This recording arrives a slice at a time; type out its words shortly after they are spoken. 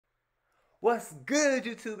What's good,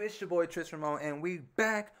 YouTube? It's your boy Tris Ramon, and we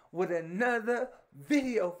back with another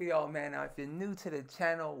video for y'all, man. Now, if you're new to the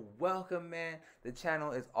channel, welcome, man. The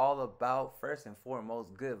channel is all about, first and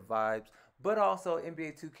foremost, good vibes, but also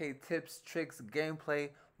NBA 2K tips, tricks, gameplay,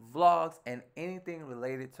 vlogs, and anything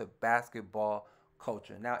related to basketball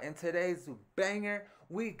culture. Now, in today's banger,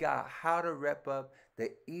 we got how to rep up the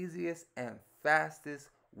easiest and fastest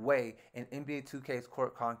way in NBA 2K's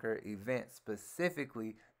Court Conquer event,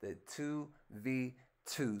 specifically the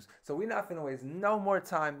 2v2s. So we're not finna waste no more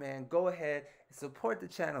time, man. Go ahead and support the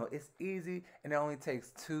channel. It's easy and it only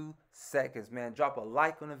takes 2 seconds, man. Drop a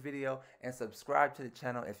like on the video and subscribe to the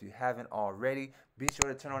channel if you haven't already. Be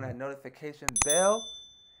sure to turn on that notification bell.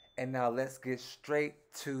 And now let's get straight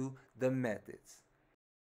to the methods.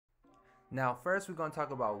 Now, first we're going to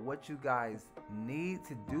talk about what you guys need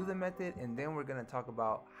to do the method, and then we're going to talk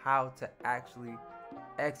about how to actually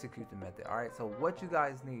execute the method. All right, so what you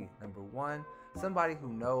guys need: number one, somebody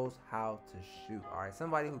who knows how to shoot. All right,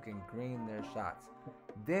 somebody who can green their shots.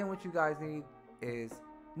 Then what you guys need is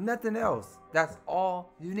nothing else. That's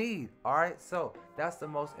all you need. All right, so that's the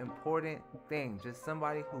most important thing, just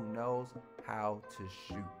somebody who knows how to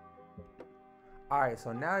shoot. Alright,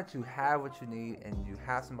 so now that you have what you need and you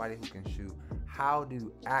have somebody who can shoot, how do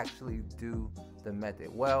you actually do the method?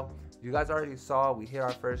 Well, you guys already saw we hit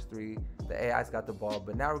our first three, the AI's got the ball,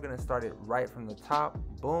 but now we're going to start it right from the top.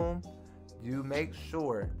 Boom. You make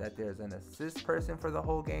sure that there's an assist person for the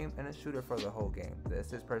whole game and a shooter for the whole game. The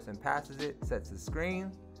assist person passes it, sets the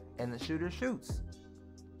screen, and the shooter shoots.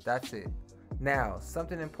 That's it. Now,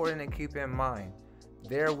 something important to keep in mind.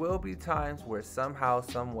 There will be times where somehow,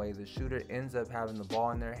 some way, the shooter ends up having the ball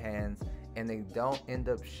in their hands and they don't end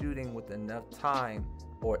up shooting with enough time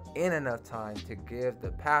or in enough time to give the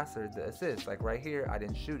passer the assist. Like right here, I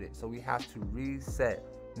didn't shoot it, so we have to reset.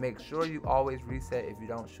 Make sure you always reset if you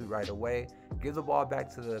don't shoot right away. Give the ball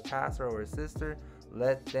back to the passer or assister,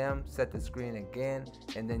 let them set the screen again,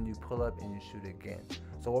 and then you pull up and you shoot again.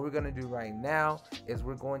 So what we're going to do right now is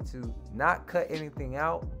we're going to not cut anything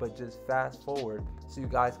out, but just fast forward so you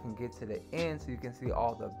guys can get to the end so you can see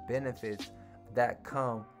all the benefits that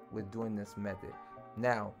come with doing this method.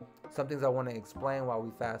 Now, some things I want to explain while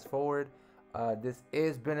we fast forward. This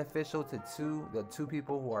is beneficial to the two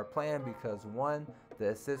people who are playing, because one, the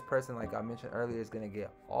assist person, like I mentioned earlier, is going to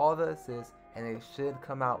get all the assists and they should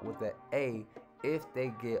come out with an A if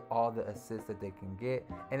they get all the assists that they can get.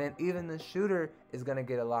 And then even the shooter is going to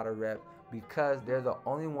get a lot of rep because they're the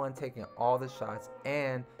only one taking all the shots,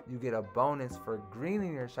 and you get a bonus for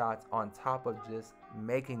greening your shots on top of just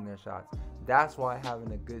making their shots. That's why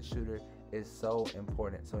having a good shooter is so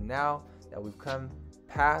important. So now that we've come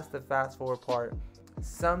past the fast forward part,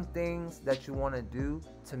 some things that you want to do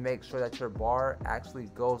to make sure that your bar actually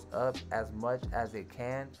goes up as much as it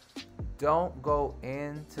can. Don't go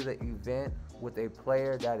into the event with a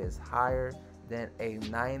player that is higher than a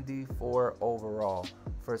 94 overall.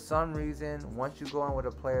 For some reason, once you go in with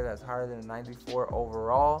a player that's higher than a 94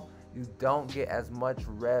 overall, you don't get as much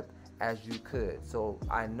rep as you could. So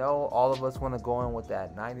I know all of us want to go in with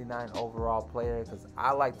that 99 overall player because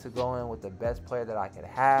I like to go in with the best player that I could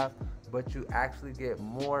have, but you actually get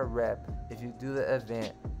more rep if you do the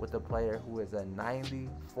event with a player who is a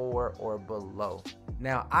 94 or below.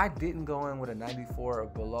 Now, I didn't go in with a 94 or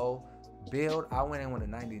below build. I went in with a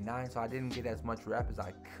 99, so I didn't get as much rep as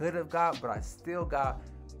I could have got, but I still got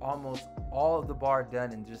almost all of the bar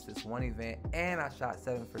done in just this one event, and I shot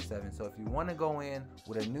 7 for 7. So if you want to go in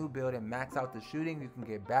with a new build and max out the shooting, you can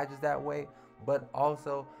get badges that way. But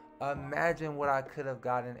also imagine what I could have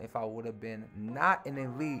gotten if I would have been not an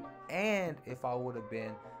elite, and if I would have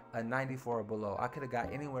been a 94 or below. I could have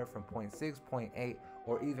got anywhere from 0.6, 0.8,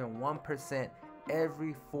 or even 1%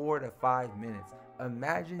 every 4 to 5 minutes.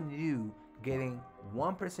 Imagine you getting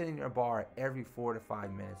 1% in your bar every 4 to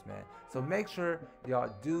 5 minutes, man. So make sure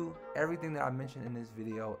y'all do everything that I mentioned in this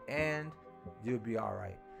video and you'll be all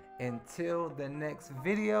right. Until the next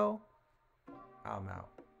video, I'm out.